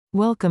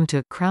Welcome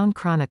to Crown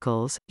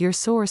Chronicles, your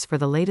source for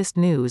the latest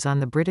news on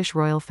the British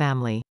royal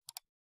family.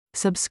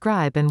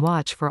 Subscribe and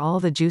watch for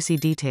all the juicy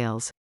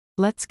details.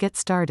 Let's get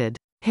started.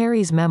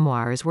 Harry's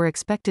memoirs were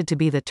expected to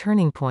be the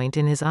turning point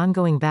in his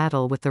ongoing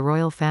battle with the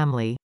royal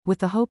family, with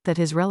the hope that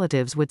his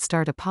relatives would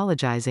start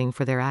apologizing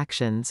for their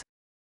actions.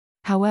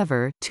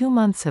 However, 2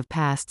 months have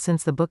passed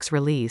since the book's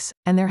release,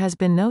 and there has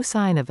been no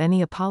sign of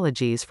any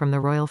apologies from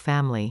the royal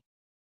family.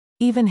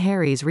 Even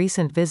Harry's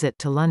recent visit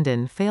to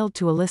London failed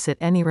to elicit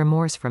any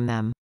remorse from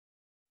them.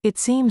 It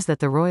seems that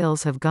the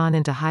royals have gone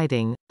into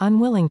hiding,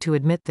 unwilling to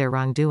admit their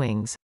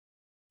wrongdoings.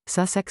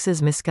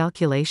 Sussex's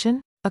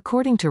miscalculation?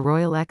 According to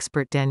royal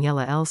expert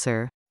Daniela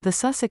Elser, the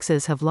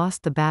Sussexes have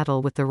lost the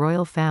battle with the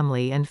royal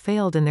family and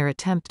failed in their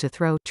attempt to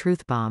throw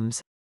truth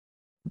bombs.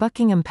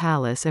 Buckingham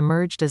Palace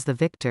emerged as the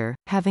victor,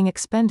 having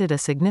expended a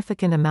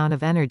significant amount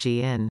of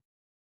energy in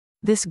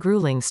this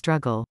grueling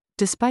struggle.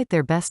 Despite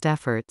their best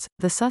efforts,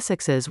 the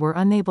Sussexes were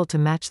unable to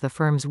match the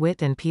firm's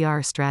wit and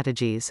PR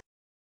strategies.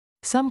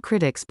 Some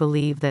critics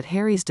believe that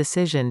Harry's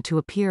decision to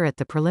appear at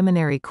the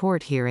preliminary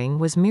court hearing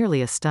was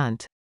merely a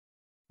stunt.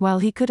 While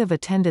he could have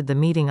attended the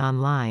meeting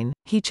online,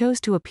 he chose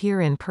to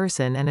appear in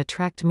person and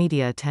attract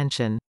media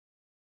attention.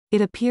 It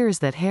appears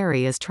that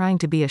Harry is trying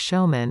to be a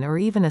showman or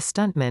even a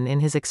stuntman in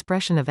his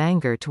expression of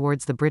anger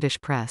towards the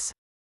British press.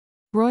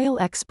 Royal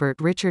expert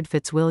Richard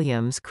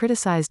Fitzwilliams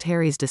criticized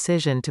Harry's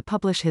decision to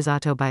publish his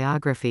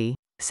autobiography,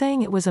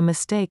 saying it was a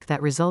mistake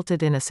that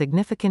resulted in a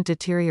significant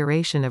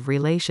deterioration of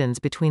relations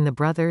between the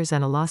brothers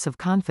and a loss of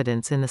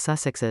confidence in the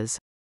Sussexes.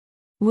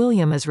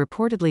 William is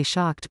reportedly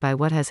shocked by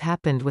what has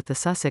happened with the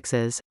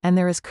Sussexes, and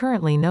there is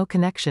currently no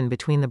connection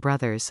between the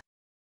brothers.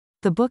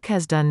 The book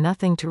has done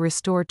nothing to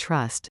restore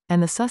trust,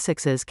 and the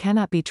Sussexes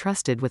cannot be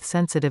trusted with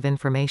sensitive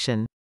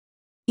information.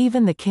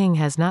 Even the king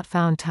has not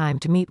found time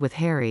to meet with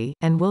Harry,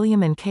 and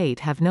William and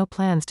Kate have no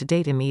plans to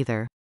date him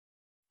either.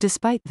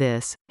 Despite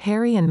this,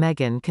 Harry and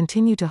Meghan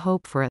continue to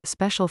hope for a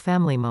special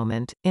family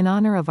moment, in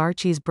honor of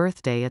Archie's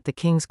birthday at the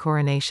king's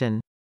coronation.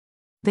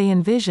 They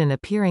envision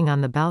appearing on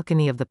the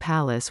balcony of the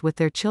palace with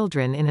their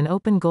children in an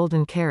open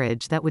golden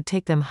carriage that would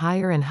take them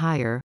higher and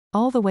higher,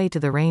 all the way to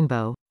the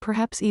rainbow,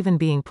 perhaps even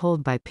being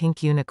pulled by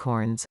pink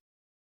unicorns.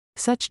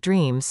 Such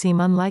dreams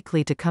seem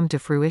unlikely to come to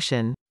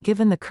fruition,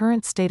 given the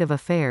current state of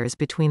affairs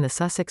between the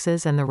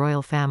Sussexes and the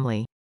royal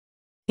family.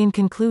 In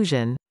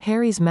conclusion,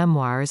 Harry's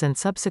memoirs and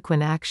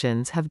subsequent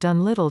actions have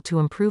done little to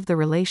improve the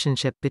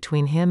relationship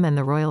between him and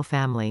the royal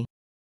family.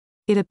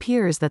 It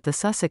appears that the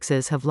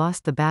Sussexes have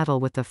lost the battle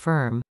with the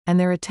firm, and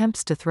their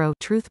attempts to throw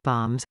truth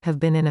bombs have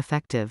been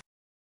ineffective.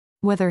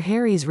 Whether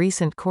Harry's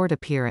recent court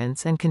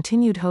appearance and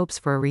continued hopes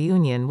for a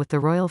reunion with the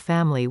royal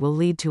family will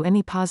lead to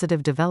any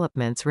positive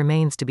developments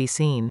remains to be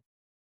seen.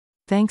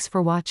 Thanks for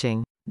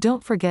watching.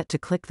 Don't forget to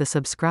click the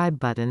subscribe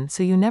button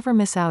so you never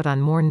miss out on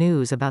more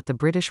news about the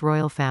British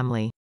royal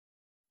family.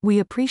 We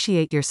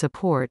appreciate your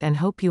support and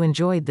hope you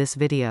enjoyed this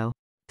video.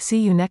 See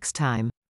you next time.